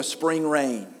A spring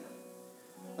rain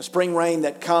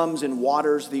that comes and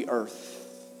waters the earth.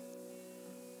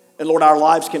 And Lord, our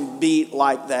lives can be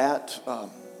like that.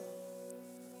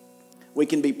 We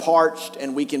can be parched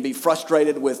and we can be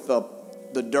frustrated with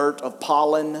the dirt of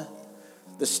pollen,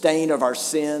 the stain of our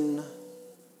sin,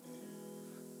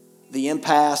 the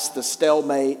impasse, the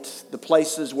stalemate, the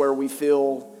places where we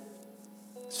feel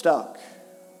stuck.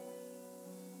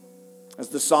 As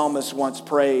the psalmist once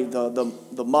prayed,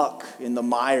 the muck in the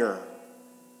mire,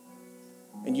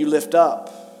 and you lift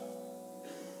up.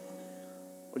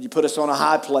 Would you put us on a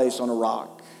high place on a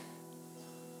rock?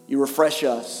 You refresh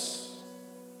us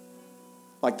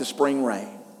like the spring rain.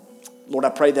 Lord, I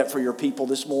pray that for your people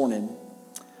this morning.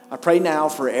 I pray now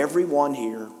for everyone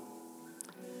here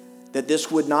that this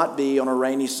would not be, on a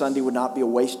rainy Sunday, would not be a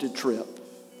wasted trip.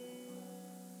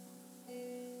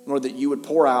 Lord, that you would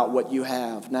pour out what you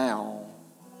have now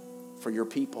for your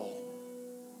people.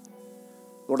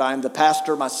 Lord, I am the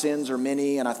pastor. My sins are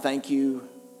many, and I thank you,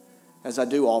 as I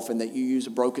do often, that you use a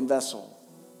broken vessel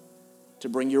to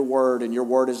bring your word, and your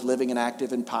word is living and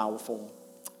active and powerful.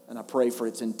 And I pray for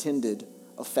its intended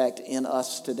effect in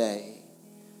us today.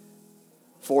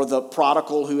 For the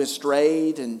prodigal who has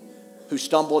strayed and who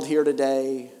stumbled here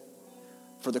today,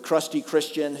 for the crusty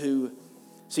Christian who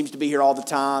seems to be here all the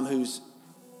time, who's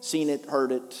seen it,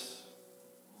 heard it,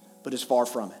 but is far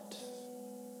from it.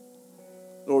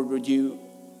 Lord, would you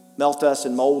melt us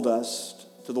and mold us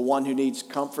to the one who needs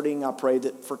comforting? I pray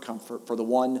that for comfort. For the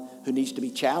one who needs to be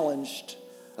challenged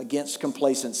against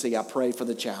complacency, I pray for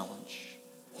the challenge.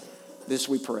 This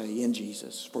we pray in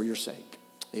Jesus for your sake.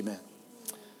 Amen.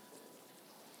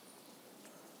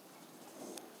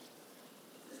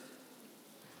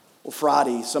 Well,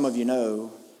 Friday, some of you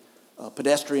know, a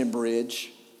pedestrian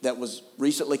bridge that was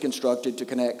recently constructed to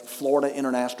connect Florida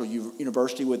International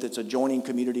University with its adjoining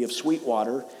community of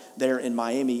Sweetwater there in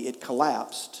Miami, it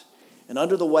collapsed. And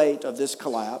under the weight of this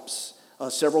collapse,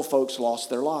 several folks lost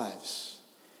their lives.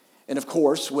 And of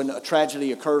course, when a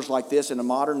tragedy occurs like this in a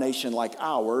modern nation like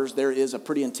ours, there is a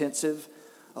pretty intensive,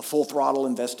 full throttle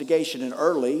investigation. And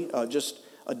early, just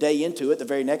a day into it, the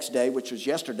very next day, which was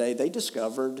yesterday, they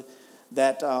discovered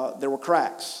that there were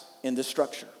cracks in this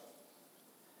structure.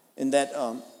 And that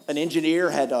an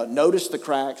engineer had noticed the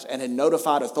cracks and had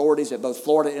notified authorities at both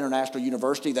Florida International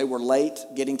University. They were late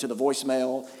getting to the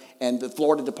voicemail, and the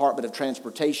Florida Department of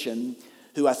Transportation,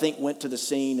 who I think went to the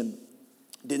scene and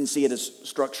didn't see it as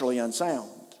structurally unsound.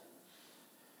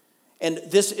 And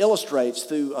this illustrates,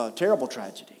 through terrible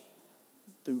tragedy,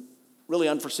 through really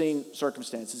unforeseen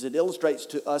circumstances, it illustrates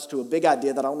to us to a big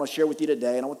idea that I want to share with you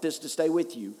today, and I want this to stay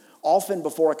with you. Often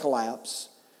before a collapse,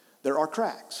 there are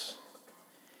cracks.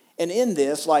 And in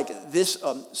this, like this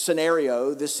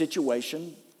scenario, this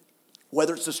situation,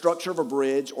 whether it's the structure of a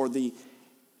bridge or the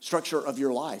structure of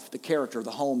your life, the character, the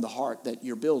home, the heart that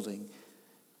you're building,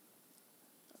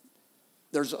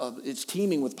 it's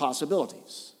teeming with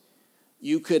possibilities.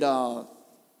 You could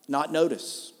not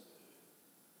notice.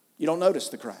 You don't notice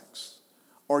the cracks.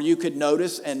 Or you could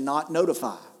notice and not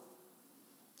notify.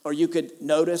 Or you could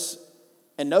notice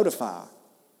and notify.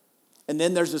 And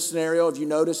then there's a scenario of you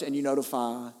notice and you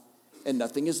notify and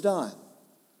nothing is done.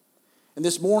 And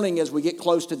this morning, as we get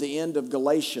close to the end of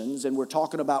Galatians and we're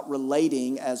talking about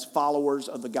relating as followers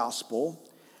of the gospel,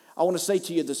 I want to say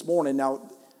to you this morning, now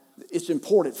it's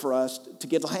important for us to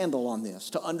get a handle on this,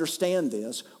 to understand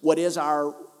this, what is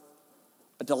our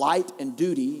delight and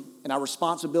duty and our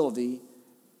responsibility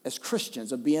as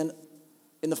Christians of being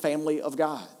in the family of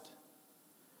God.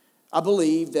 I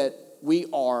believe that we're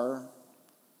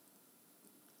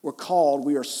called,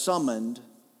 we are summoned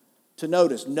to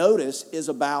notice. Notice is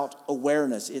about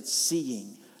awareness, it's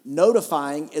seeing.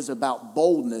 Notifying is about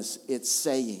boldness, it's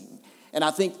saying. And I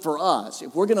think for us,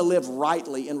 if we're going to live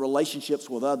rightly in relationships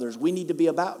with others, we need to be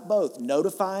about both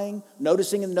notifying,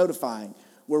 noticing and notifying,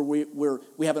 where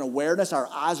we have an awareness, our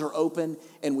eyes are open,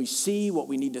 and we see what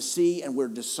we need to see, and we're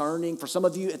discerning. For some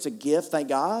of you, it's a gift, thank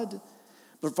God.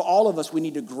 But for all of us, we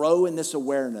need to grow in this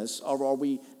awareness. Or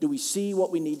do we see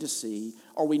what we need to see?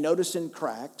 Are we noticing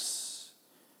cracks?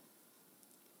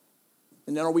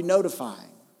 And then are we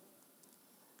notifying?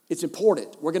 It's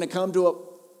important. We're going to come to a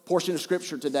portion of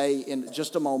Scripture today in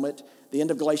just a moment, the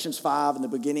end of Galatians 5 and the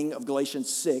beginning of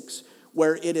Galatians 6,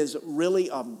 where it is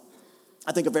really, I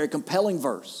think, a very compelling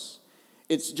verse.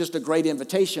 It's just a great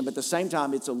invitation, but at the same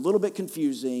time, it's a little bit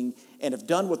confusing, and if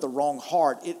done with the wrong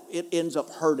heart, it ends up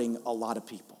hurting a lot of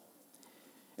people.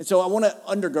 And so I want to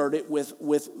undergird it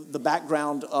with the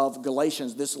background of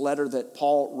Galatians, this letter that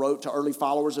Paul wrote to early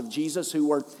followers of Jesus who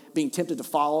were being tempted to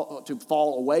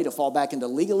fall away, to fall back into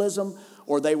legalism,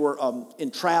 or they were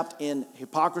entrapped in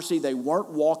hypocrisy. They weren't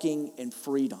walking in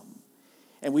freedom.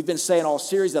 And we've been saying all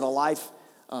series that a life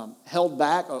held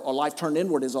back, a life turned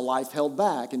inward is a life held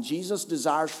back. And Jesus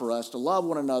desires for us to love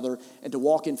one another and to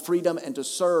walk in freedom and to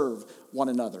serve one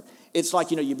another. It's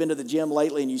like, you've been to the gym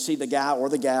lately and you see the guy or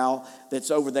the gal that's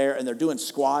over there and they're doing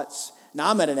squats. Now,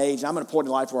 I'm at an age, I'm at a point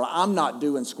in life where I'm not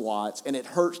doing squats, and it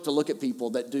hurts to look at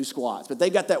people that do squats. But they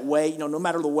got that weight, no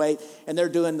matter the weight, and they're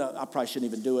doing I probably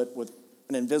shouldn't even do it with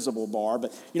an invisible bar,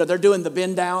 but, they're doing the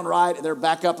bend down, right? And they're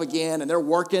back up again, and they're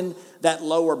working that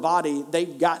lower body.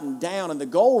 They've gotten down, and the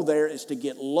goal there is to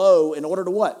get low in order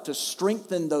to what? To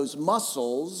strengthen those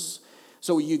muscles.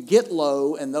 So you get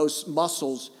low, and those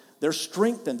muscles, they're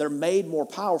strengthened. They're made more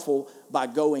powerful by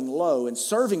going low. And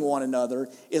serving one another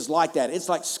is like that. It's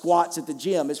like squats at the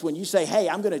gym. It's when you say, hey,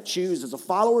 I'm going to choose as a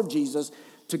follower of Jesus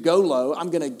to go low. I'm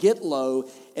going to get low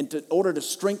in order to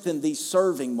strengthen these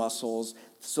serving muscles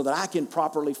so that I can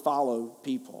properly follow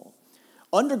people.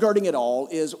 Undergirding it all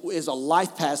is a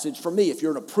life passage for me. If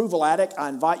you're an approval addict, I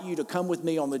invite you to come with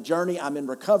me on the journey. I'm in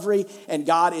recovery, and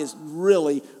God is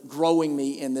really growing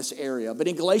me in this area. But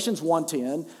in Galatians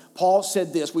 1:10, Paul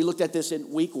said this. We looked at this in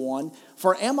week 1.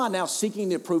 For am I now seeking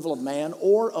the approval of man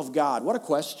or of God? What a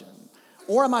question.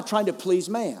 Or am I trying to please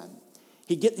man?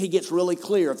 He gets really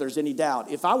clear if there's any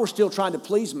doubt. If I were still trying to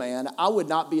please man, I would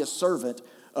not be a servant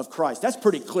of Christ. That's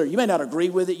pretty clear. You may not agree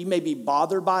with it. You may be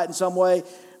bothered by it in some way,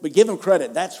 but give him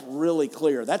credit. That's really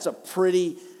clear. That's a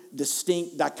pretty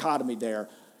distinct dichotomy there.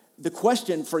 The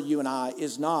question for you and I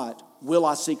is not, will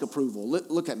I seek approval?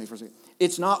 Look at me for a second.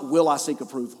 It's not, will I seek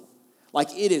approval?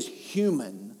 Like, it is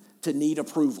human to need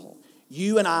approval.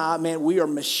 You and I, man, we are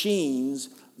machines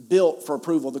built for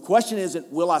approval. The question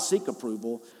isn't, will I seek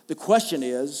approval? The question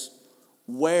is,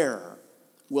 where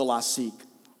will I seek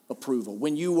approval?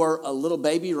 When you were a little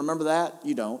baby, remember that?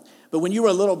 You don't. But when you were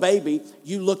a little baby,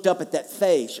 you looked up at that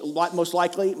face, most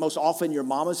often your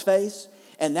mama's face,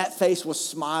 and that face was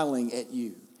smiling at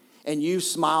you. And you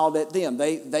smiled at them.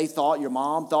 They thought, your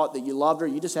mom thought that you loved her.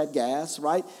 You just had gas,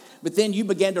 right? But then you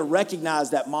began to recognize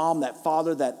that mom, that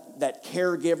father, that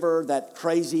caregiver, that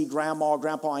crazy grandma,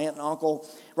 grandpa, aunt, and uncle,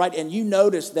 right? And you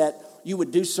noticed that you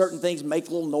would do certain things, make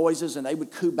little noises, and they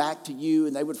would coo back to you,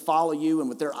 and they would follow you, and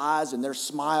with their eyes and their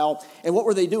smile. And what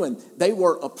were they doing? They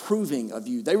were approving of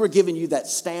you. They were giving you that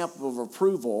stamp of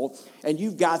approval, and you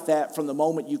got that from the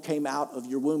moment you came out of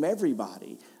your womb.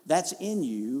 Everybody, that's in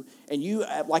you, and you,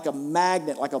 like a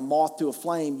magnet, like a moth to a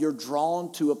flame, you're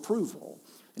drawn to approval.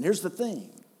 And here's the thing.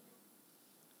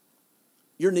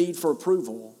 Your need for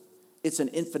approval, it's an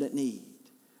infinite need.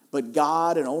 But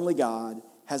God and only God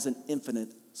has an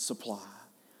infinite supply.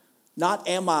 Not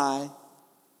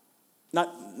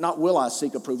will I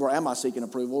seek approval, or am I seeking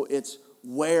approval? It's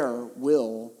where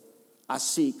will I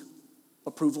seek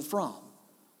approval from?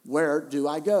 Where do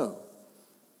I go?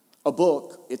 A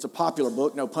book, it's a popular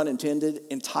book, no pun intended,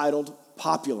 entitled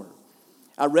Popular.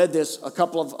 I read this a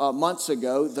couple of months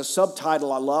ago. The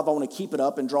subtitle I love, I want to keep it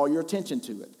up and draw your attention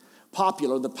to it.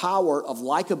 Popular, the power of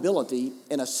likability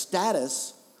in a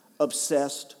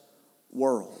status-obsessed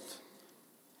world.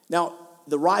 Now,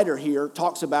 the writer here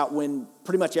talks about when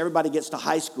pretty much everybody gets to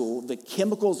high school, the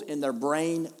chemicals in their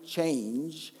brain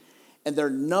change, and their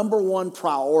number one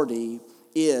priority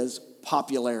is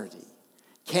popularity.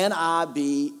 Can I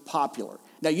be popular?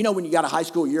 Now, when you got a high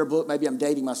school yearbook, maybe I'm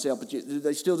dating myself, but do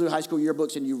they still do high school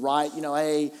yearbooks and you write,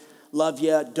 hey, love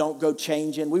you, don't go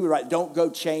changing. We would write, don't go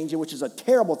changing, which is a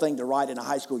terrible thing to write in a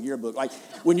high school yearbook. Like,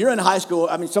 when you're in high school,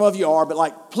 some of you are,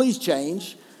 but please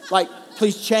change.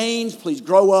 Please change, please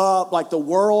grow up. The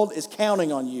world is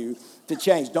counting on you to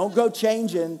change. Don't go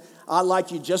changing. I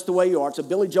like you just the way you are. It's a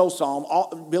Billy Joel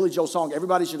song.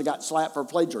 Everybody should have got slapped for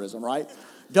plagiarism, right?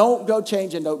 Don't go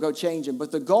changing, don't go changing.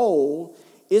 But the goal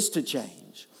is to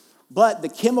change. But the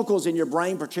chemicals in your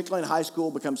brain, particularly in high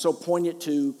school, become so poignant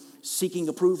to seeking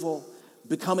approval,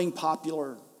 becoming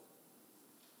popular.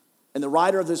 And the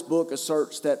writer of this book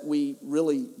asserts that we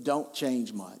really don't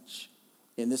change much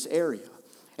in this area.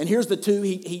 And here's the two.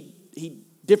 He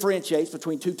differentiates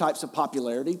between two types of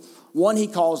popularity. One he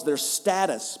calls their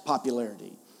status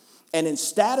popularity. And in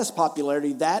status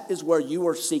popularity, that is where you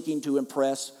are seeking to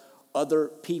impress other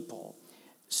people.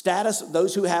 Status,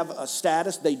 those who have a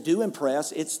status, they do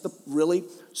impress. It's the really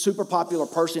super popular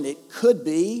person. It could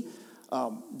be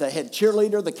the head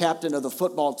cheerleader, the captain of the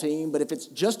football team. But if it's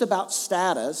just about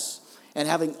status and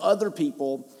having other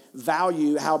people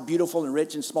value how beautiful and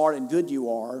rich and smart and good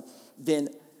you are, then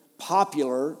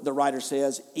Popular, the writer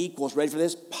says, equals, ready for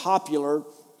this? Popular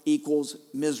equals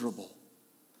miserable.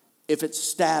 If it's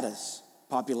status,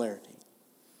 popularity.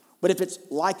 But if it's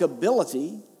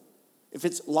likability, if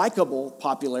it's likable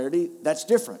popularity, that's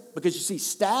different. Because you see,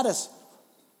 status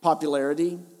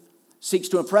popularity seeks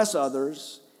to impress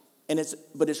others,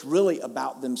 but it's really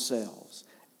about themselves.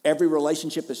 Every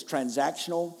relationship is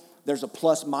transactional. There's a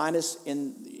plus minus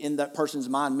in that person's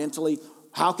mind mentally.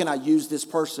 How can I use this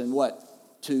person,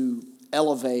 to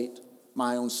elevate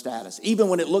my own status? Even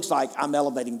when it looks like I'm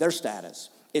elevating their status,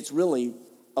 it's really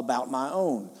about my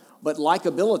own. But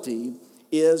likability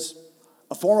is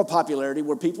a form of popularity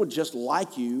where people just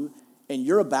like you and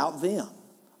you're about them.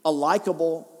 A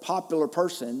likable, popular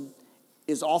person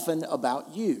is often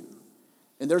about you.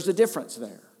 And there's a difference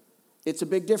there. It's a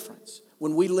big difference.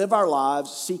 When we live our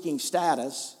lives seeking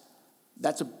status,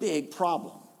 that's a big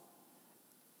problem.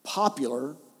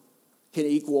 Popular can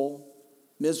equal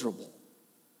miserable.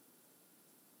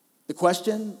 The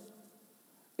question,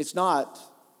 it's not,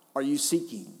 are you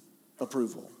seeking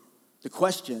approval? The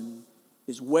question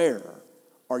is, where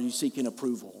are you seeking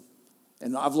approval?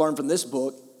 And I've learned from this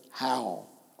book, how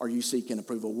are you seeking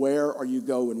approval? Where are you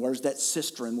going? Where's that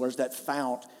cistern? Where's that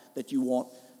fount that you want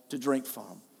to drink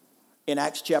from? In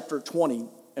Acts chapter 20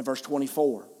 and verse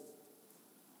 24,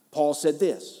 Paul said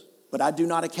this, "But I do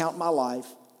not account my life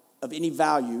of any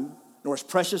value, nor as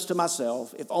precious to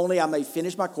myself, if only I may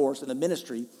finish my course in the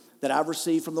ministry that I've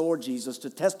received from the Lord Jesus to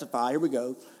testify," here we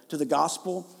go, "to the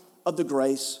gospel of the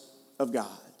grace of God."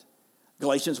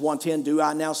 Galatians 1:10, "Do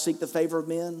I now seek the favor of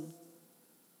men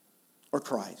or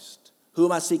Christ? Who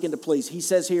am I seeking to please?" He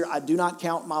says here, "I do not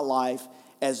count my life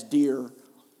as dear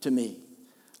to me."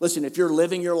 Listen, if you're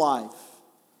living your life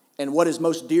and what is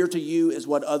most dear to you is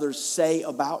what others say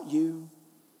about you,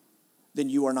 then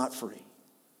you are not free.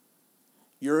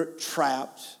 You're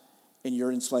trapped and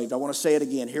you're enslaved. I want to say it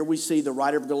again. Here we see the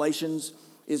writer of Galatians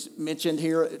is mentioned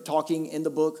here talking in the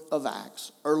book of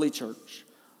Acts, early church,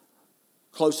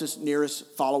 closest, nearest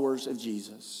followers of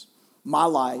Jesus. My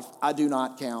life, I do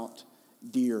not count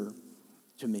dear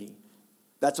to me.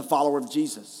 That's a follower of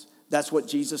Jesus. That's what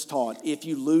Jesus taught. If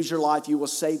you lose your life, you will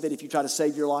save it. If you try to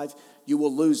save your life, you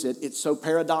will lose it. It's so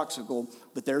paradoxical,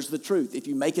 but there's the truth. If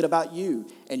you make it about you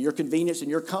and your convenience and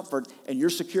your comfort and your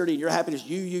security and your happiness,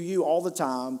 you all the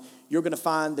time, you're going to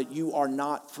find that you are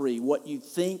not free. What you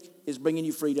think is bringing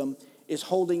you freedom is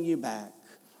holding you back.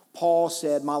 Paul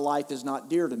said, "My life is not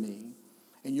dear to me."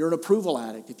 And you're an approval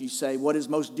addict if you say, what is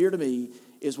most dear to me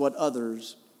is what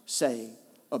others say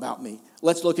about me.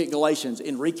 Let's look at Galatians.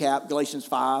 In recap, Galatians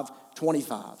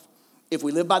 5:25. If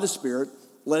we live by the Spirit,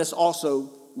 let us also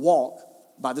walk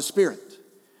by the Spirit.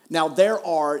 Now, there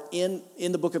are, in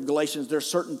the book of Galatians, there are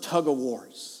certain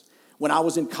tug-of-wars. When I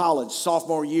was in college,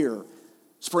 sophomore year,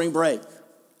 spring break,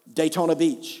 Daytona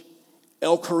Beach,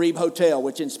 El Caribe Hotel,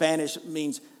 which in Spanish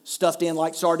means stuffed in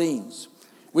like sardines.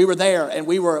 We were there, and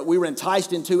we were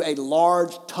enticed into a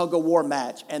large tug-of-war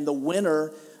match, and the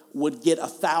winner would get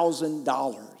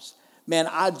 $1,000. Man,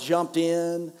 I jumped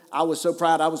in. I was so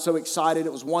proud. I was so excited.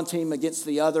 It was one team against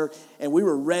the other, and we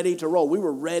were ready to roll. We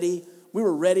were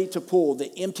ready to pull. The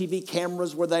MTV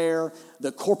cameras were there.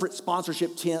 The corporate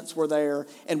sponsorship tents were there,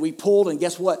 and we pulled, and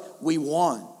guess what? We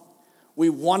won. We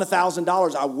won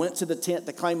 $1,000. I went to the tent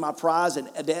to claim my prize, and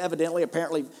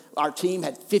apparently, our team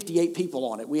had 58 people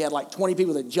on it. We had like 20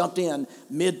 people that jumped in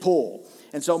mid-pull.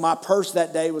 And so my purse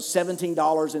that day was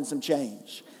 $17 and some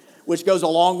change, which goes a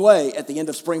long way at the end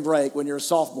of spring break when you're a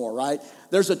sophomore, right?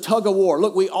 There's a tug-of-war.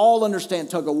 Look, we all understand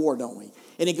tug-of-war, don't we?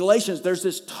 And in Galatians, there's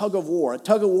this tug-of-war, a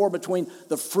tug-of-war between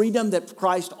the freedom that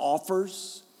Christ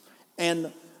offers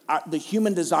and the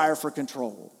human desire for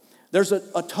control. There's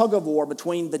a tug-of-war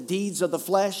between the deeds of the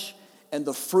flesh and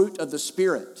the fruit of the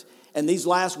Spirit. And this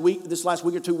last week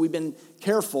or two, we've been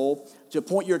careful to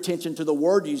point your attention to the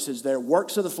word usage there,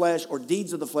 works of the flesh or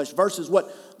deeds of the flesh versus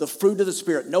what? The fruit of the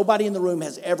Spirit. Nobody in the room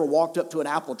has ever walked up to an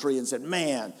apple tree and said,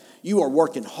 "Man, you are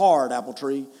working hard, apple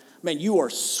tree. Man, you are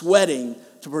sweating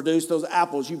to produce those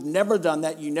apples." You've never done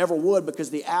that. You never would, because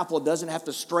the apple doesn't have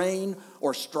to strain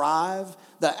or strive.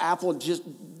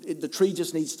 The tree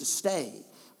just needs to stay.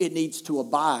 It needs to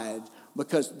abide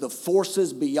because the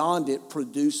forces beyond it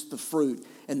produce the fruit.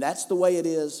 And that's the way it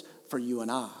is for you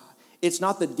and I. It's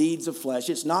not the deeds of flesh.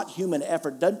 It's not human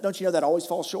effort. Don't you know that always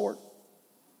falls short?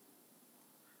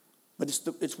 But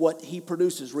it's what he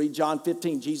produces. Read John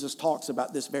 15. Jesus talks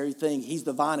about this very thing. He's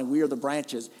the vine and we are the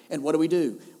branches. And what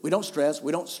do? We don't stress.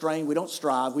 We don't strain. We don't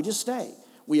strive. We just stay.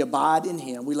 We abide in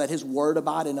him. We let his word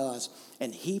abide in us.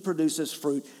 And he produces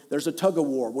fruit. There's a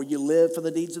tug-of-war. Will you live for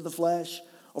the deeds of the flesh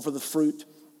or for the fruit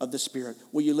of the Spirit?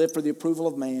 Will you live for the approval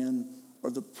of man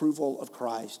or the approval of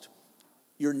Christ.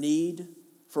 Your need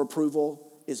for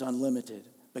approval is unlimited,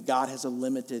 but God has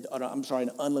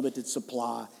an unlimited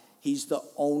supply. He's the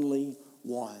only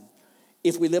one.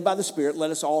 If we live by the Spirit,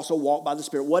 let us also walk by the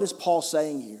Spirit. What is Paul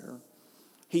saying here?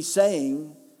 He's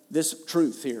saying this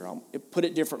truth here. I'll put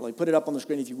it differently. Put it up on the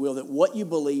screen if you will, that what you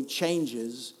believe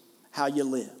changes how you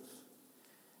live.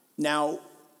 Now,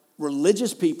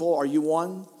 religious people, are you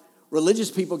one? Religious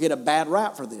people get a bad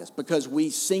rap for this because we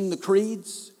sing the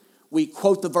creeds, we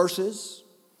quote the verses,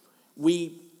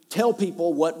 we tell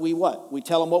people what. We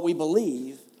tell them what we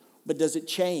believe, but does it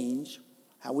change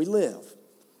how we live?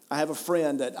 I have a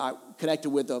friend that I connected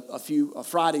with a few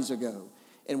Fridays ago,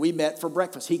 and we met for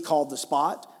breakfast. He called the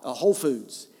spot Whole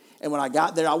Foods. And when I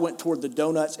got there, I went toward the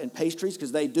donuts and pastries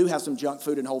because they do have some junk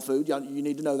food in Whole Foods. You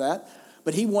need to know that.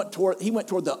 But he went toward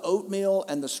the oatmeal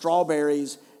and the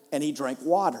strawberries, and he drank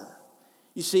water.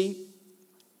 You see,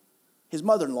 his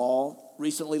mother-in-law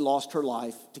recently lost her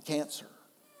life to cancer.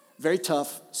 Very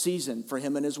tough season for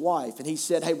him and his wife. And he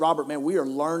said, hey, Robert, man, we are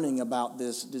learning about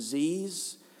this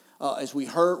disease. As we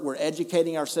hurt, we're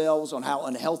educating ourselves on how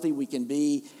unhealthy we can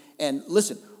be. And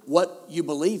listen, what you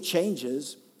believe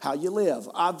changes how you live.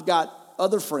 I've got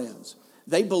other friends.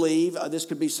 They believe, this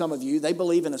could be some of you, they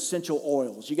believe in essential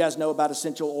oils. You guys know about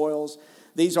essential oils?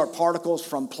 These are particles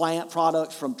from plant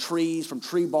products, from trees, from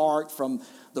tree bark, from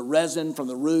the resin, from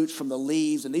the roots, from the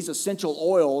leaves. And these essential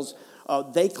oils,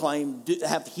 they claim,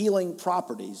 have healing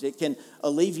properties. It can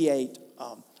alleviate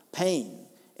pain,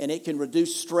 and it can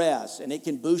reduce stress, and it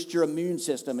can boost your immune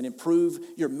system and improve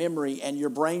your memory and your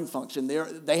brain function.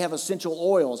 They have essential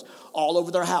oils all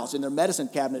over their house, in their medicine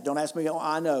cabinet. Don't ask me how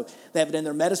I know. They have it in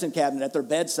their medicine cabinet, at their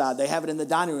bedside. They have it in the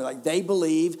dining room. Like, they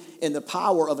believe in the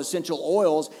power of essential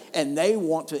oils, and they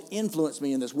want to influence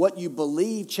me in this. What you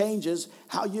believe changes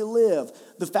how you live.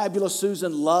 The fabulous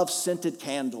Susan loves scented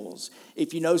candles.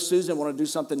 If you know Susan, want to do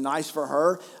something nice for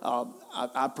her,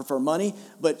 I prefer money,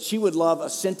 but she would love a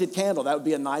scented candle. That would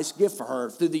be a nice gift for her.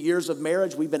 Through the years of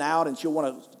marriage, we've been out, and she'll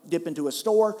want to dip into a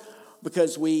store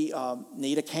because we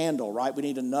need a candle, right? We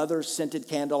need another scented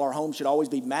candle. Our home should always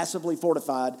be massively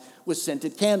fortified with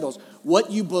scented candles.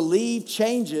 What you believe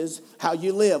changes how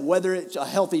you live, whether it's a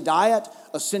healthy diet,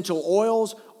 essential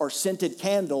oils, or scented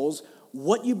candles.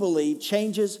 What you believe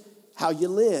changes how you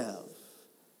live.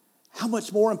 How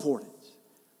much more important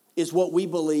is what we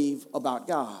believe about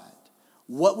God?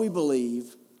 What we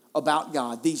believe about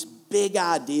God, these big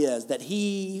ideas that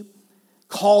He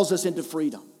calls us into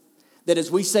freedom. That,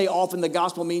 as we say often, the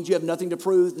gospel means you have nothing to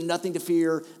prove, nothing to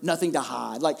fear, nothing to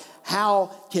hide. Like,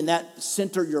 how can that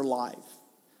center your life?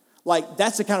 Like,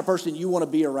 that's the kind of person you want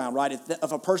to be around, right?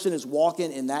 If a person is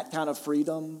walking in that kind of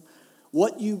freedom,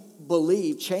 what you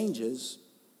believe changes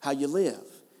how you live.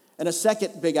 And a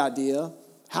second big idea,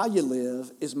 how you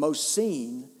live is most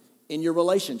seen in your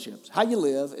relationships. How you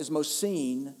live is most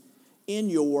seen in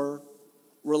your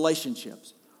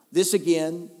relationships. This,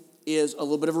 again, is a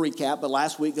little bit of a recap, but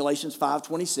last week, Galatians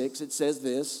 5:26, it says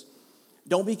this: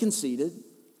 don't be conceited,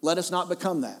 let us not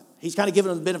become that. He's kind of giving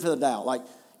them the benefit of the doubt. Like,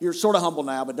 you're sort of humble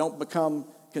now, but don't become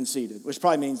conceited, which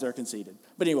probably means they're conceited.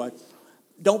 But anyway,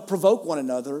 don't provoke one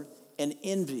another and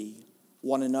envy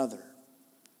one another.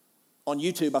 On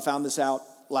YouTube, I found this out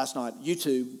last night.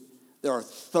 YouTube, there are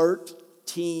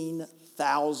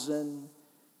 13,000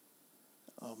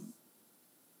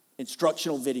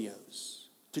 instructional videos,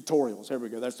 tutorials. There we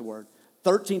go, that's the word.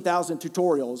 13,000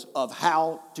 tutorials of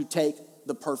how to take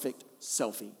the perfect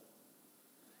selfie.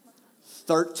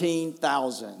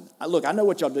 13,000. Look, I know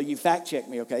what y'all do. You fact check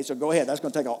me, okay? So go ahead. That's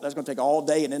going to take all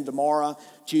day, and then tomorrow,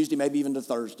 Tuesday, maybe even to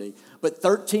Thursday. But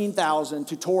 13,000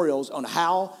 tutorials on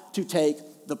how to take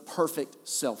the perfect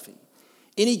selfie.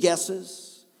 Any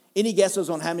guesses? Any guesses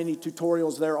on how many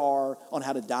tutorials there are on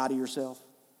how to die to yourself?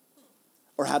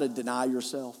 Or how to deny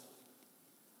yourself?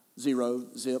 Zero,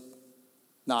 zip,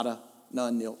 nada,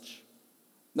 none, nilch.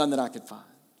 None that I could find.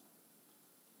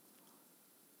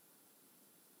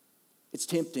 It's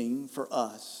tempting for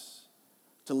us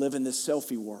to live in this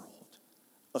selfie world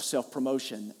of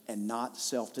self-promotion and not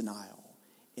self-denial.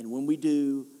 And when we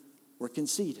do, we're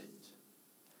conceited.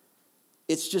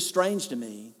 It's just strange to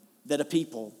me that a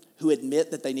people who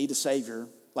admit that they need a Savior,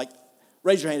 like,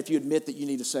 raise your hand if you admit that you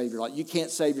need a Savior. Like, you can't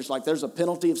save yourself. Like, there's a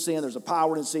penalty of sin, there's a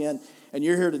power in sin, and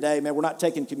you're here today, man, we're not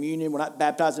taking communion, we're not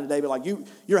baptizing today, but like,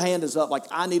 your hand is up, like,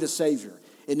 I need a Savior.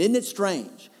 And isn't it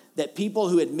strange that people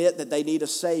who admit that they need a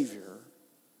Savior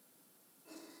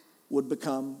would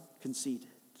become conceited?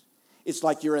 It's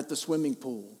like you're at the swimming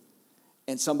pool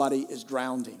and somebody is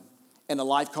drowning, and a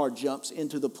lifeguard jumps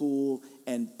into the pool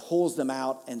and pulls them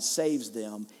out and saves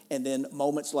them, and then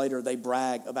moments later they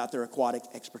brag about their aquatic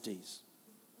expertise.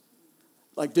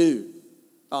 Like, dude,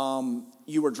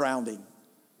 you were drowning.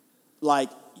 Like,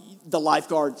 the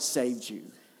lifeguard saved you.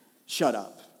 Shut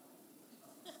up.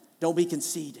 Don't be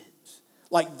conceited.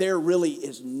 Like, there really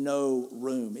is no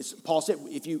room. Paul said,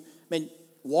 if you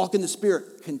walk in the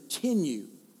Spirit, continue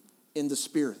in the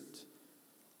Spirit.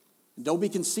 Don't be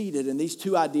conceited. And these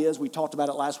two ideas, we talked about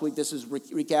it last week. This is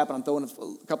recap, and I'm throwing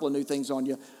a couple of new things on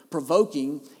you.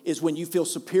 Provoking is when you feel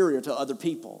superior to other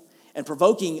people. And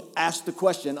provoking asks the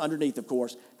question underneath, of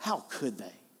course, how could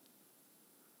they?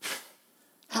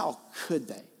 How could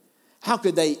they? How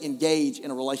could they engage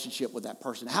in a relationship with that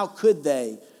person? How could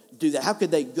they do that? How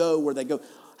could they go where they go?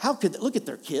 How could they, look at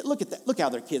their kid? Look at that. Look how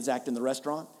their kids act in the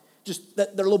restaurant. Just their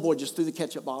little boy just threw the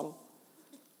ketchup bottle.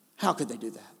 How could they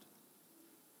do that?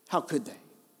 How could they?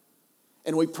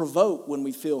 And we provoke when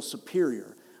we feel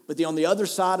superior. But on the other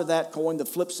side of that coin, the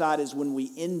flip side is when we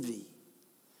envy.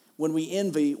 When we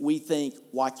envy, we think,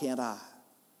 why can't I?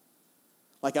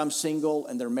 Like I'm single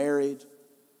and they're married,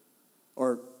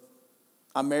 or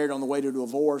I'm married on the way to a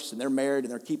divorce and they're married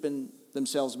and they're keeping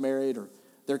themselves married, or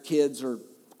their kids are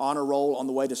honor roll on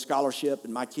the way to scholarship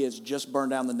and my kids just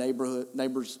burned down the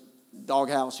neighbor's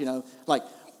doghouse, Like,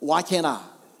 why can't I?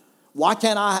 Why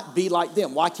can't I be like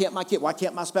them? Why can't my kid? Why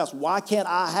can't my spouse? Why can't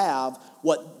I have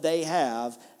what they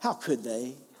have? How could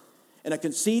they? And a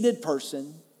conceited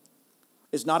person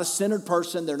is not a centered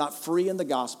person. They're not free in the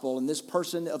gospel. And this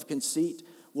person of conceit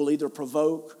will either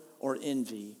provoke or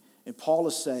envy. And Paul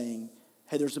is saying,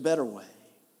 hey, there's a better way.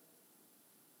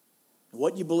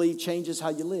 What you believe changes how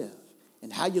you live.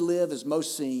 And how you live is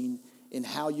most seen in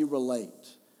how you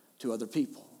relate to other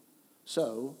people.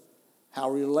 So, how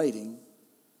are we relating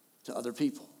to other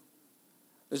people?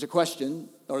 There's a question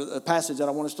or a passage that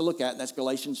I want us to look at, and that's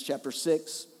Galatians chapter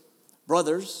 6.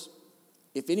 Brothers,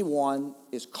 if anyone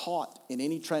is caught in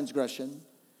any transgression,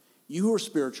 you who are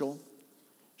spiritual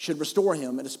should restore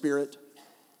him in a spirit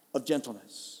of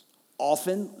gentleness.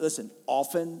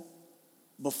 Often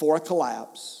before a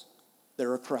collapse,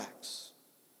 there are cracks.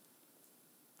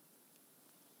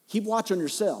 Keep watch on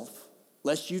yourself,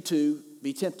 lest you too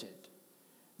be tempted.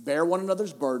 Bear one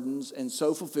another's burdens and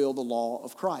so fulfill the law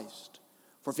of Christ.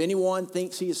 For if anyone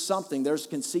thinks he is something, there's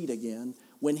conceit again.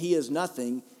 When he is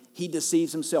nothing, he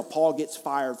deceives himself. Paul gets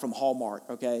fired from Hallmark,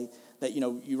 okay? That,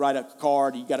 you write a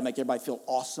card, you got to make everybody feel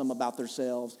awesome about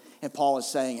themselves. And Paul is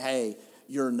saying, hey,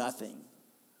 you're nothing.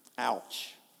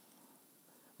 Ouch.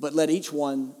 But let each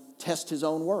one test his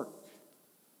own work.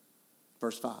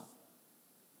 Verse 5.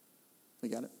 We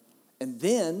got it? And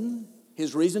then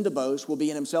his reason to boast will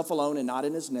be in himself alone and not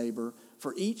in his neighbor,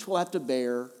 for each will have to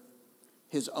bear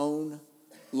his own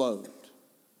load.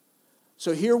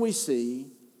 So here we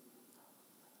see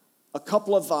a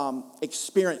couple of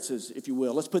experiences, if you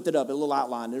will. Let's put that up, a little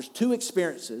outline. There's two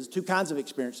kinds of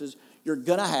experiences you're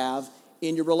going to have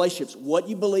in your relationships. What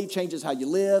you believe changes how you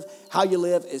live. How you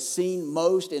live is seen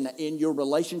most in your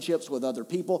relationships with other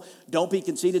people. Don't be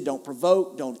conceited. Don't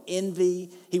provoke. Don't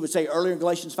envy. He would say earlier in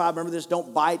Galatians 5, remember this,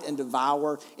 don't bite and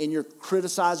devour. In your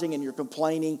criticizing and your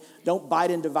complaining, don't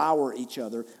bite and devour each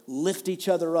other. Lift each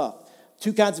other up.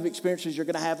 Two kinds of experiences you're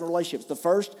going to have in relationships. The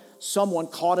first, someone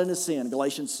caught in a sin,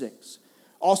 Galatians 6.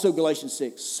 Also Galatians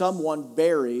 6, someone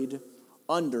buried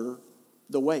under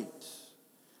the weight.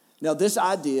 Now this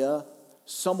idea,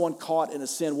 someone caught in a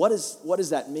sin, what does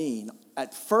that mean?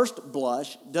 At first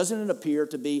blush, doesn't it appear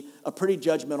to be a pretty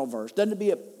judgmental verse? Doesn't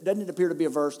it appear to be a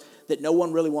verse that no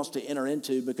one really wants to enter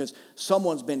into because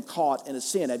someone's been caught in a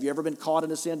sin? Have you ever been caught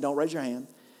in a sin? Don't raise your hand.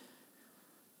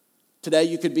 Today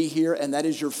you could be here and that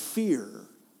is your fear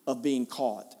of being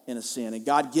caught in a sin. And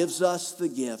God gives us the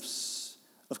gifts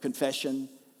of confession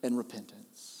and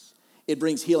repentance. It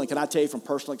brings healing. Can I tell you from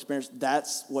personal experience,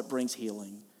 that's what brings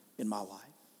healing in my life.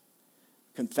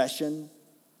 Confession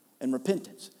and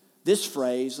repentance. This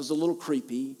phrase is a little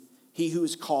creepy. He who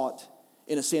is caught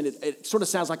in a sin, it sort of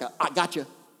sounds like I got you.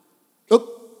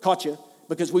 Oop, caught you.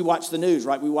 Because we watch the news,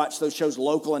 right? We watch those shows,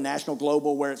 local and national,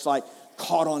 global, where it's like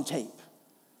caught on tape.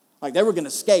 Like they were going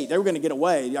to skate. They were going to get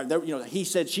away. He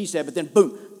said, she said, but then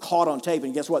boom, caught on tape.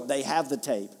 And guess what? They have the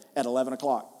tape at 11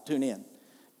 o'clock. Tune in.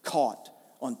 Caught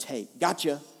on tape.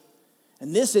 Gotcha.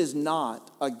 And this is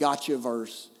not a gotcha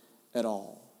verse at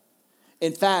all.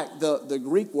 In fact, the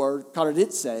Greek word,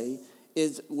 katardize,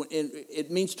 it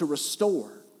means to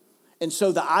restore. And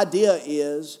so the idea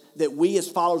is that we as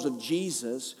followers of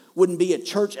Jesus wouldn't be a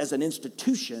church as an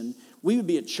institution. We would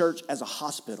be a church as a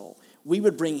hospital. We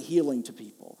would bring healing to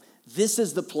people. This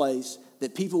is the place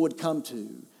that people would come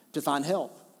to find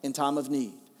help in time of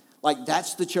need. Like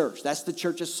that's the church. That's the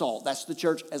church as salt. That's the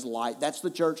church as light. That's the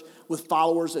church with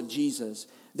followers of Jesus.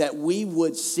 That we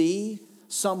would see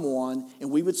someone and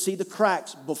we would see the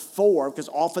cracks before, because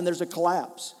often there's a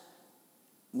collapse.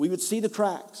 We would see the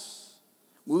cracks.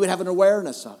 We would have an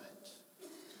awareness of it.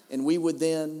 And we would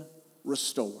then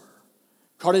restore.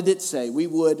 Karaditse, we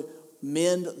would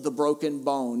mend the broken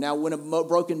bone. Now, when a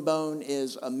broken bone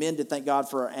is mended, thank God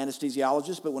for our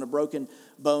anesthesiologist, but when a broken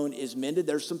bone is mended,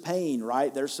 there's some pain,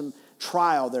 right? There's some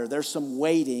trial there. There's some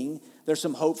waiting. There's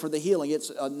some hope for the healing.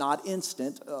 It's not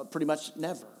instant, pretty much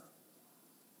never.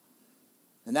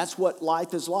 And that's what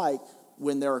life is like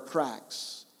when there are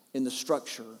cracks in the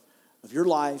structure of your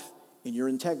life and your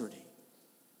integrity.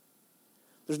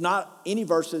 There's not any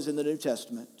verses in the New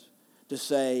Testament to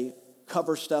say,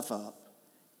 cover stuff up,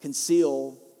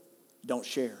 conceal, don't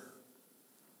share.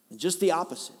 And just the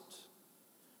opposite.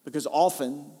 Because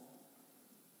often,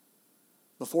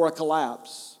 before a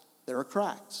collapse, there are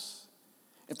cracks.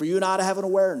 And for you and I to have an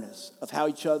awareness of how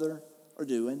each other are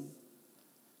doing,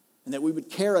 and that we would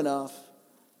care enough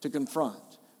to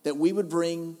confront, that we would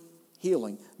bring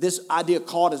healing. This idea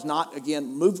caught is not,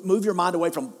 again, move your mind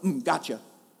away from, gotcha.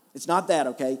 It's not that,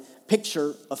 okay?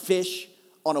 Picture a fish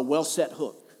on a well-set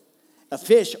hook. A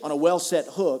fish on a well-set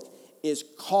hook is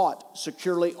caught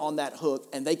securely on that hook,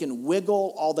 and they can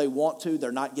wiggle all they want to.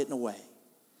 They're not getting away.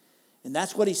 And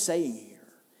that's what he's saying here.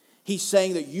 He's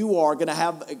saying that you are going to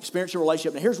have experiential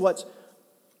relationship. And here's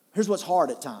what's hard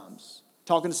at times.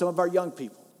 Talking to some of our young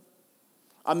people.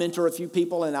 I mentor a few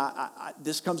people, and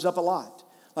this comes up a lot.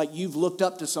 Like, you've looked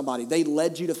up to somebody. They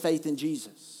led you to faith in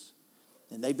Jesus,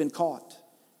 and they've been caught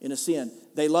in a sin.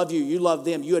 They love you. You love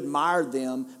them. You admire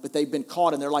them, but they've been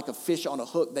caught, and they're like a fish on a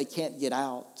hook. They can't get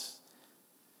out.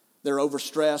 They're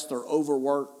overstressed. They're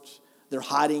overworked. They're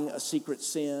hiding a secret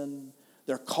sin.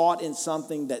 They're caught in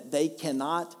something that they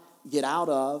cannot get out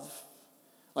of.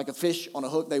 Like a fish on a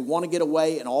hook, they want to get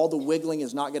away, and all the wiggling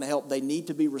is not going to help. They need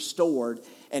to be restored,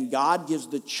 and God gives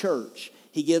the church,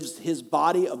 he gives his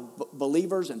body of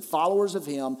believers and followers of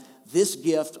him this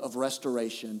gift of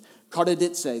restoration.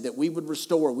 Karaditse, that we would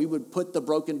restore, we would put the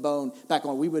broken bone back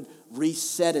on, we would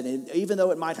reset it. And even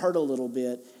though it might hurt a little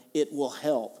bit, it will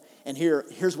help. And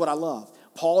here's what I love.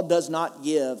 Paul does not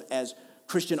give, as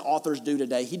Christian authors do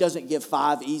today, he doesn't give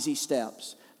 5 easy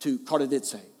steps to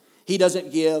Karaditse. He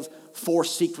doesn't give 4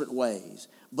 secret ways,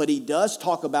 but he does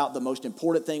talk about the most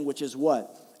important thing, which is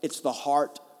what? It's the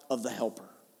heart of the helper.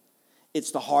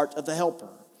 It's the heart of the helper.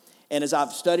 And as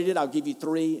I've studied it, I'll give you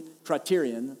 3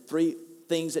 criterion, 3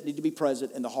 things that need to be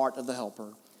present in the heart of the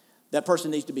helper. That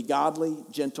person needs to be godly,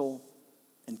 gentle,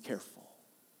 and careful.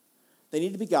 They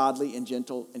need to be godly and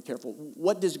gentle and careful.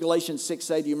 What does Galatians 6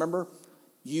 say? Do you remember?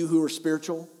 You who are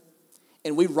spiritual.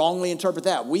 And we wrongly interpret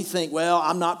that. We think, well,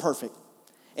 I'm not perfect.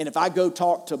 And if I go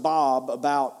talk to Bob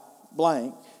about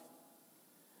blank,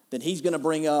 then he's going to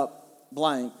bring up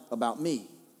blank about me.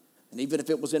 And even if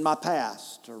it was in my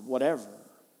past or whatever.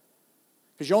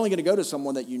 Because you're only going to go to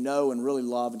someone that you know and really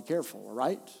love and care for,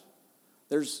 right?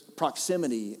 There's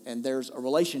proximity and there's a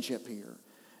relationship here.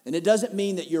 And it doesn't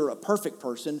mean that you're a perfect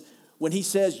person. When he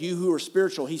says you who are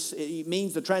spiritual, he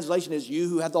means the translation is you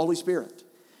who have the Holy Spirit.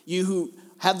 You who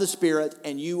have the Spirit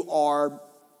and you are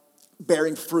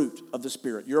bearing fruit of the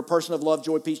Spirit. You're a person of love,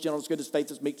 joy, peace, gentleness, goodness,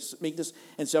 faithfulness, meekness,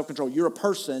 and self-control. You're a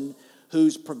person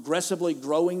who's progressively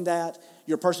growing that.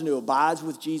 You're a person who abides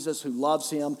with Jesus, who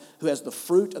loves him, who has the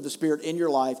fruit of the Spirit in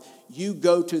your life. You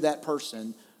go to that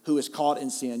person who is caught in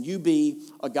sin. You be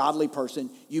a godly person.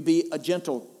 You be a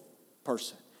gentle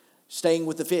person. Staying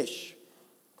with the fish.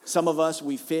 Some of us,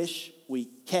 we fish, we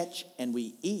catch, and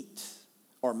we eat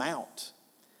or mount.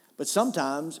 But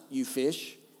sometimes you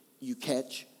fish, you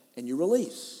catch, and you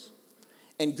release.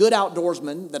 And good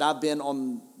outdoorsmen that I've been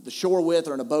on the shore with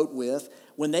or in a boat with,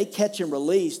 when they catch and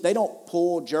release, they don't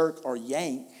pull, jerk, or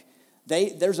yank.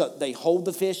 They hold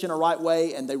the fish in a right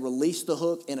way and they release the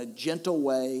hook in a gentle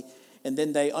way, and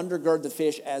then they undergird the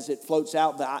fish as it floats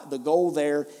out. The goal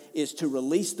there is to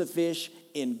release the fish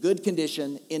in good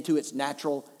condition into its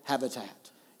natural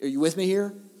habitat. Are you with me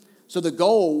here? So the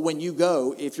goal when you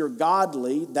go, if you're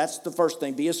godly, that's the first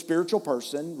thing. Be a spiritual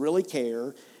person, really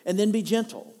care, and then be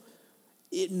gentle.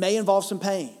 It may involve some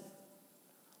pain.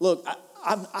 Look,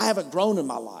 I haven't grown in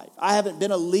my life. I haven't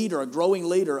been a leader, a growing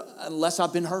leader, unless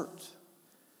I've been hurt.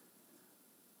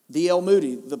 D.L.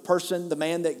 Moody, the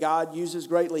man that God uses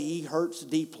greatly, he hurts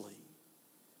deeply.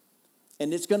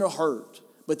 And it's going to hurt,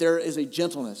 but there is a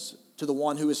gentleness to the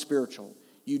one who is spiritual.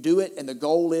 You do it, and the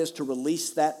goal is to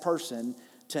release that person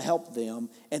to help them,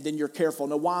 and then you're careful.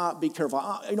 Now, why be careful?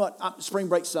 You know what? Spring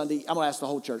break Sunday, I'm going to ask the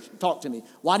whole church, talk to me.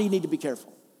 Why do you need to be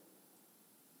careful?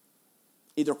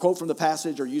 Either quote from the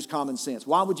passage or use common sense.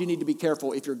 Why would you need to be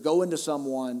careful if you're going to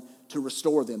someone to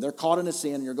restore them? They're caught in a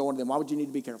sin and you're going to them. Why would you need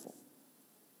to be careful?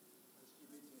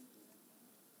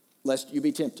 lest you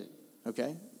be tempted,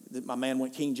 okay? My man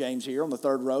went King James here on the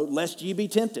third row. Lest you be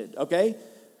tempted, okay?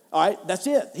 All right, that's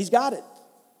it. He's got it.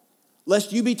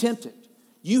 Lest you be tempted.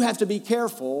 You have to be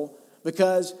careful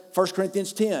because 1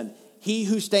 Corinthians 10, he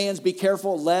who stands, be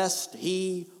careful lest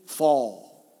he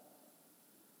fall.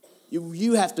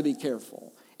 You have to be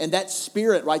careful. And that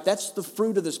spirit, right, that's the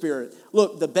fruit of the Spirit.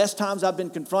 Look, the best times I've been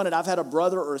confronted, I've had a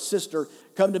brother or a sister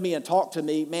come to me and talk to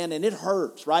me, man, and it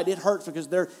hurts, right? It hurts because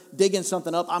they're digging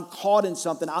something up. I'm caught in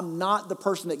something. I'm not the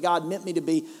person that God meant me to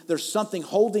be. There's something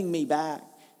holding me back.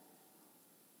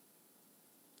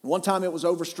 One time it was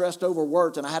overstressed,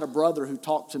 overworked, and I had a brother who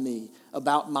talked to me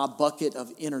about my bucket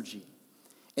of energy.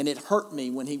 And it hurt me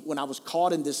when I was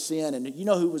caught in this sin. And you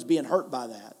know who was being hurt by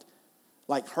that?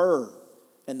 Like her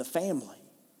and the family.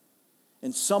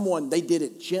 And someone, they did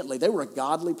it gently. They were a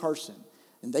godly person.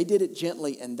 And they did it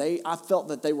gently. And I felt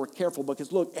that they were careful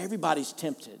because, look, everybody's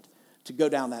tempted to go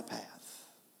down that path.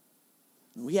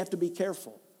 And we have to be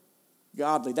careful.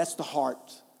 Godly, that's the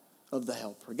heart of the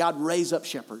helper. God, raise up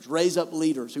shepherds, raise up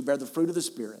leaders who bear the fruit of the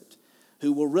Spirit,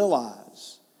 who will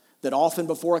realize that often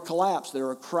before a collapse there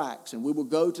are cracks, and we will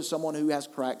go to someone who has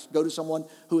cracks, go to someone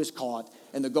who is caught,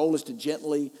 and the goal is to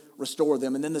gently restore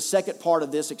them. And then the second part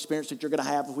of this experience that you're going to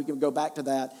have, if we can go back to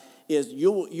that, is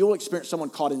you'll experience someone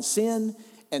caught in sin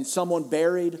and someone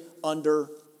buried under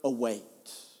a weight.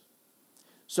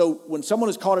 So when someone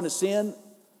is caught in a sin,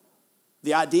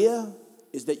 the idea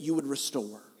is that you would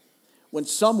restore. When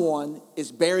someone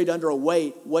is buried under a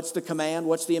weight, what's the command?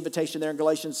 What's the invitation there in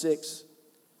Galatians 6?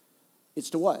 It's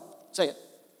to what? Say it.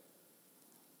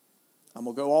 I'm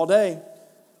going to go all day.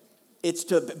 It's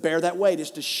to bear that weight.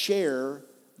 It's to share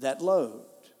that load.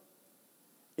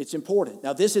 It's important.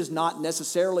 Now, this is not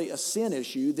necessarily a sin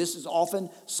issue. This is often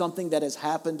something that has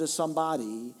happened to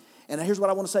somebody. And here's what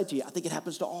I want to say to you. I think it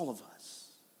happens to all of us.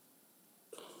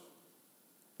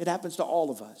 It happens to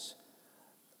all of us.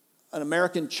 An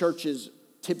American church's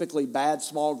typically bad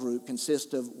small group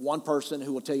consists of one person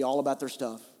who will tell you all about their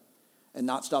stuff and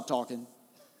not stop talking,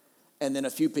 and then a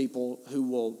few people who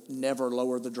will never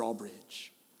lower the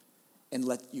drawbridge and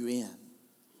let you in.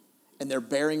 And they're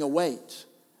bearing a weight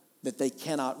that they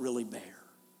cannot really bear.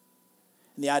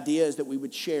 And the idea is that we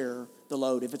would share the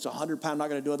load. If it's 100-pound, I'm not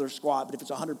going to do another squat, but if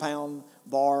it's a 100-pound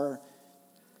bar,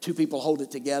 two people hold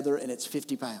it together and it's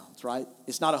 50 pounds, right?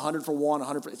 It's not 100 for one,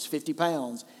 100 for, it's 50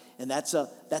 pounds. And that's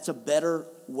a better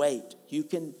weight. You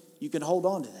can hold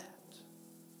on to that.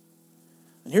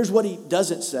 And here's what he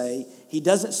doesn't say. He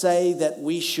doesn't say that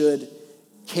we should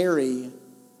carry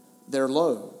their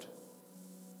load.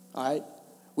 All right?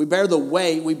 We bear the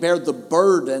weight, we bear the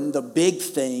burden, the big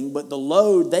thing, but the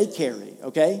load they carry,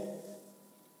 okay?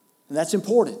 And that's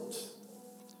important.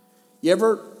 You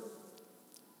ever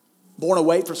borne a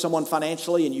weight for someone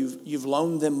financially and you've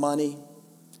loaned them money,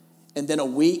 and then a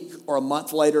week or a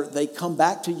month later they come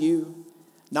back to you,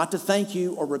 not to thank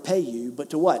you or repay you,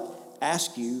 but to what?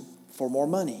 Ask you for more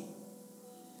money.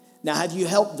 Now, have you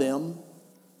helped them?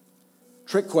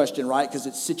 Trick question, right? Because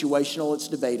it's situational, it's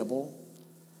debatable.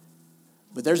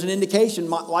 But there's an indication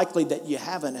likely that you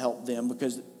haven't helped them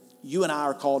because you and I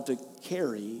are called to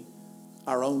carry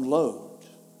our own load.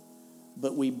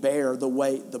 But we bear the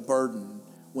weight, the burden,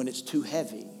 when it's too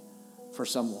heavy for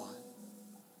someone.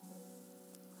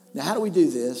 Now, how do we do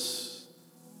this?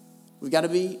 We've got to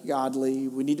be godly,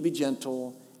 we need to be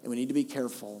gentle, and we need to be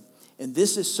careful. And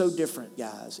this is so different,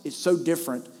 guys. It's so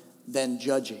different than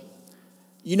judging.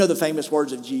 You know the famous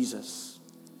words of Jesus.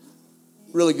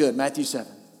 Really good, Matthew 7.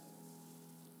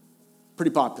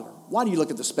 Pretty popular. Why do you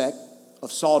look at the speck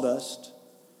of sawdust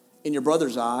in your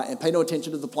brother's eye and pay no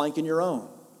attention to the plank in your own?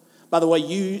 By the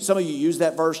way, some of you use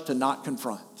that verse to not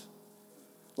confront.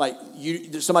 Like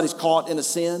somebody's caught in a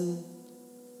sin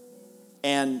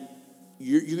and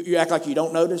you act like you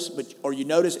don't notice, or you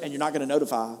notice and you're not going to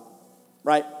notify,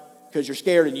 right? Because you're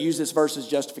scared and you use this verse as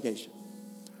justification.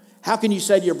 How can you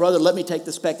say to your brother, let me take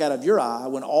the speck out of your eye,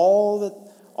 when all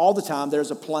the time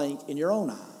there's a plank in your own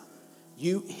eye?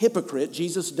 You hypocrite.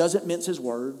 Jesus doesn't mince his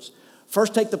words.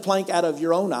 First take the plank out of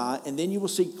your own eye, and then you will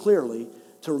see clearly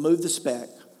to remove the speck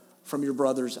from your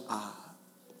brother's eye.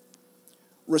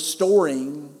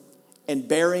 Restoring and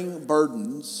bearing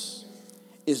burdens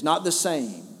is not the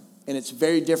same, and it's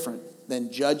very different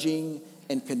than judging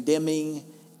and condemning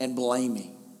and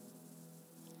blaming.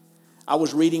 I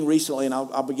was reading recently, and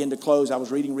I'll begin to close. I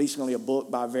was reading recently a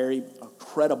book by a very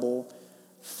credible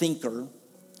thinker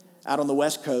out on the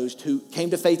West Coast who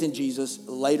came to faith in Jesus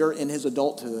later in his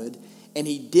adulthood, and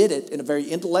he did it in a very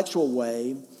intellectual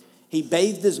way. He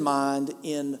bathed his mind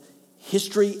in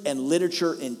history and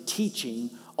literature and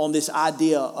teaching on this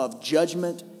idea of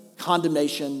judgment,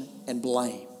 condemnation, and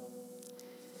blame.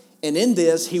 And in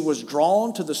this, he was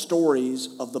drawn to the stories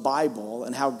of the Bible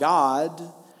and how God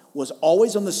was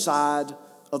always on the side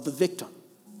of the victim.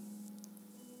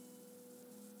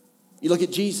 You look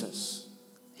at Jesus.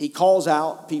 He calls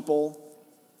out people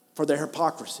for their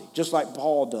hypocrisy, just like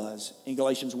Paul does in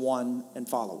Galatians 1 and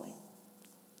following.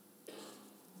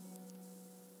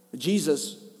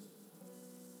 Jesus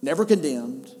never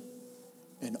condemned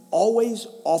and always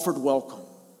offered welcome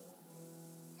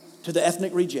to the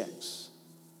ethnic rejects,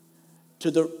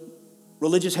 to the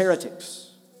religious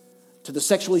heretics, to the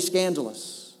sexually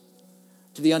scandalous,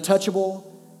 to the untouchable,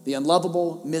 the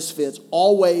unlovable, misfits,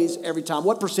 always, every time.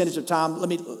 What percentage of time? Let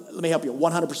me help you.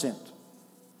 100%.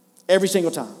 Every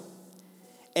single time.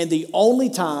 And the only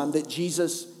time that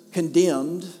Jesus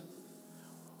condemned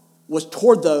was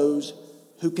toward those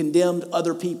who condemned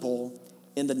other people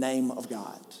in the name of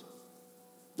God.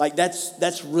 Like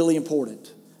that's really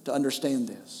important to understand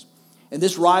this. And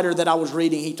this writer that I was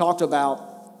reading, he talked about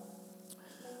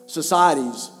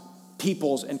societies,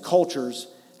 peoples, and cultures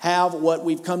have what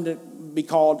we've come to be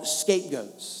called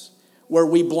scapegoats, where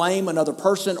we blame another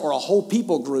person or a whole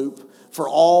people group for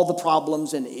all the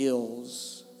problems and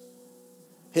ills.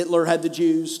 Hitler had the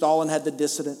Jews, Stalin had the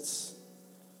dissidents,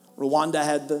 Rwanda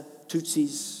had the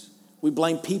Tutsis. We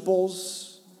blame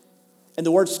peoples. And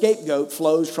the word scapegoat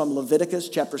flows from Leviticus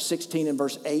chapter 16 and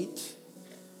verse 8.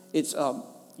 It's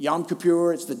Yom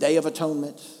Kippur, it's the Day of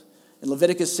Atonement. In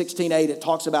Leviticus 16:8, it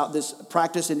talks about this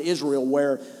practice in Israel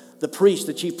where the priest,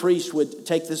 the chief priest, would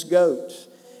take this goat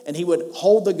and he would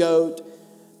hold the goat,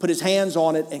 put his hands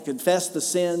on it, and confess the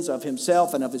sins of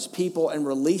himself and of his people and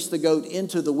release the goat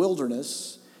into the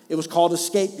wilderness. It was called a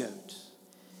scapegoat.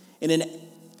 And in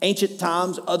ancient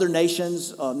times, other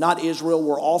nations, not Israel,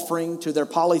 were offering to their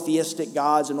polytheistic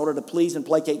gods in order to please and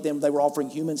placate them. They were offering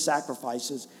human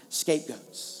sacrifices,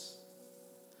 scapegoats.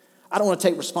 I don't want to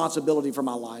take responsibility for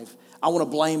my life. I want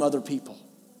to blame other people.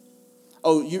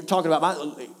 Oh, you're talking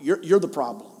about you're the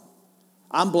problem.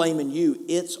 I'm blaming you.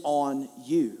 It's on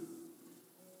you.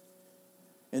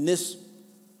 And this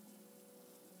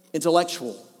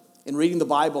intellectual, in reading the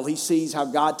Bible, he sees how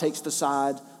God takes the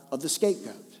side of the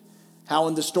scapegoat. How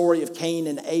in the story of Cain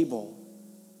and Abel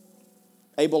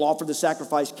offered the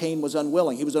sacrifice. Cain was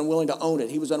unwilling. He was unwilling to own it.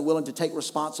 He was unwilling to take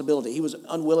responsibility. He was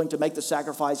unwilling to make the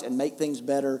sacrifice and make things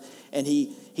better. And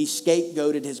he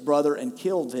scapegoated his brother and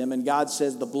killed him. And God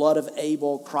says, the blood of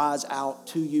Abel cries out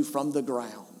to you from the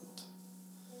ground.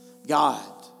 God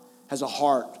has a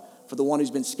heart for the one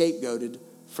who's been scapegoated,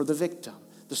 for the victim.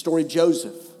 The story of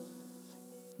Joseph.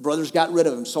 Brothers got rid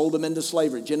of him, sold him into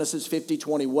slavery. Genesis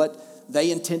 50:20. What they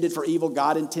intended for evil,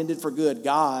 God intended for good.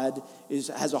 God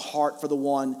has a heart for the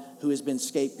one who has been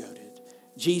scapegoated.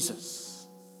 Jesus.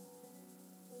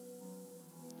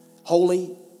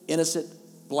 Holy, innocent,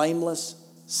 blameless,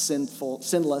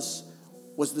 sinless,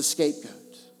 was the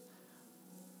scapegoat.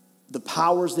 The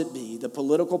powers that be, the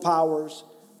political powers,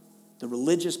 the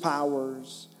religious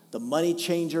powers, the money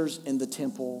changers in the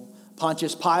temple,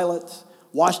 Pontius Pilate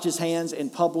washed his hands in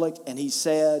public and he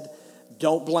said,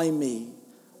 don't blame me.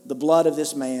 The blood of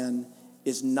this man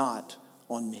is not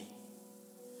on me.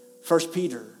 1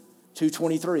 Peter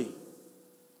 2:23.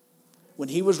 When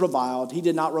he was reviled, he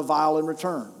did not revile in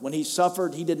return. When he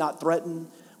suffered, he did not threaten,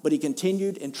 but he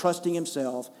continued entrusting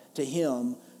himself to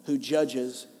him who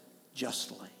judges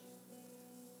justly.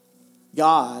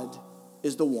 God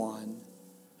is the one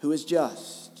who is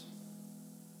just.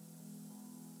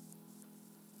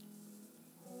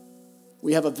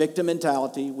 We have a victim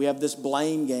mentality. We have this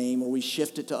blame game where we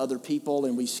shift it to other people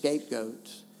and we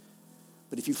scapegoat.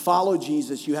 But if you follow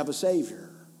Jesus, you have a Savior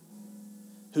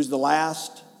who's the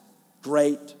last,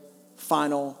 great,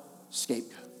 final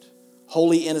scapegoat.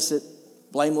 Holy, innocent,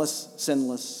 blameless,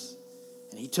 sinless.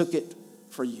 And he took it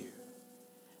for you.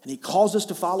 And he calls us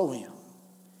to follow him.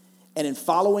 And in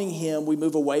following him, we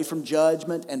move away from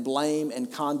judgment and blame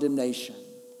and condemnation.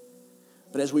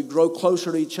 But as we grow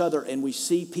closer to each other and we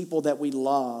see people that we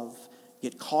love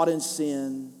get caught in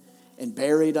sin and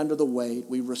buried under the weight,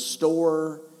 we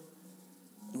restore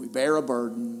and we bear a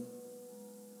burden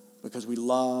because we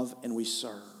love and we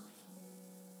serve.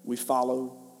 We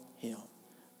follow him.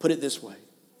 Put it this way.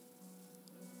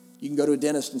 You can go to a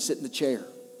dentist and sit in the chair.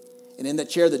 And in that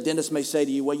chair, the dentist may say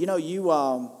to you, well, you know,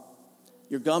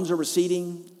 your gums are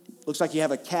receding. Looks like you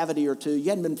have a cavity or two. You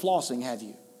hadn't been flossing, have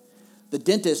you? The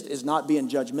dentist is not being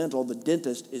judgmental. The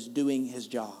dentist is doing his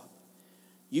job.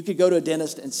 You could go to a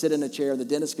dentist and sit in a chair. The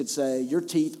dentist could say, your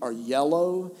teeth are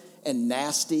yellow and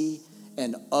nasty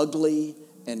and ugly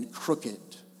and crooked.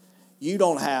 You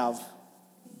don't have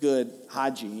good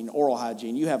hygiene, oral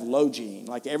hygiene. You have low gene.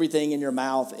 Like everything in your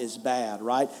mouth is bad,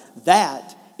 right?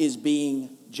 That is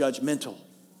being judgmental.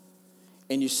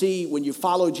 And you see, when you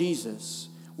follow Jesus,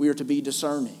 we are to be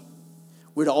discerning.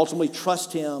 We're to ultimately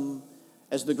trust him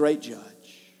as the great judge.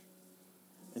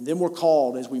 And then we're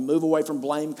called, as we move away from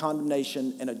blame,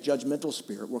 condemnation, and a judgmental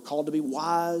spirit, we're called to be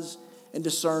wise and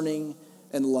discerning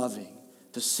and loving,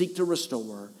 to seek to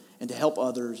restore and to help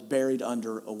others buried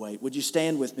under a weight. Would you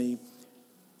stand with me?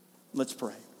 Let's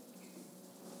pray.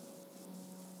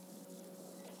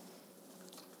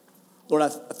 Lord, I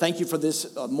thank you for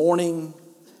this morning.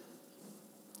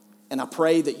 And I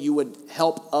pray that you would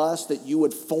help us, that you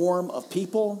would form a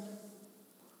people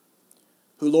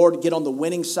who, Lord, get on the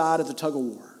winning side of the tug of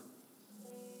war,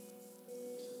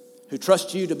 who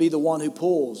trust you to be the one who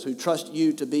pulls, who trust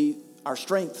you to be our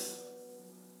strength,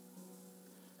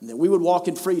 and that we would walk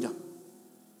in freedom,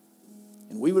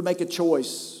 and we would make a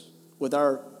choice with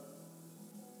our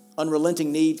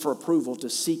unrelenting need for approval to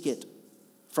seek it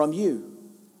from you.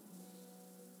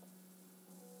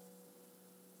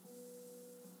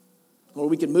 Lord,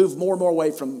 we can move more and more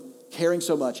away from caring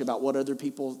so much about what other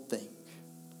people think,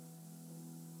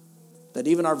 that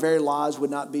even our very lives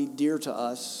would not be dear to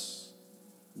us.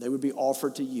 They would be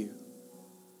offered to you.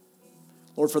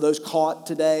 Lord, for those caught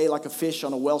today like a fish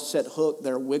on a well-set hook,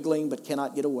 they're wiggling but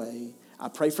cannot get away, I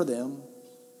pray for them.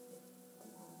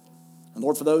 And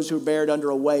Lord, for those who are buried under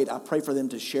a weight, I pray for them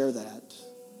to share that.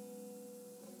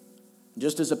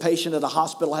 Just as a patient at a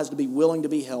hospital has to be willing to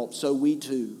be helped, so we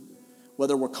too,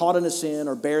 whether we're caught in a sin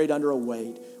or buried under a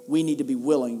weight, we need to be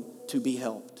willing to be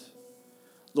helped.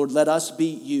 Lord, let us be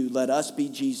you. Let us be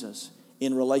Jesus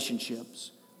in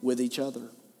relationships with each other.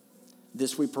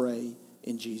 This we pray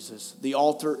in Jesus. The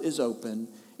altar is open.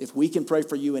 If we can pray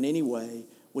for you in any way,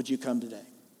 would you come today?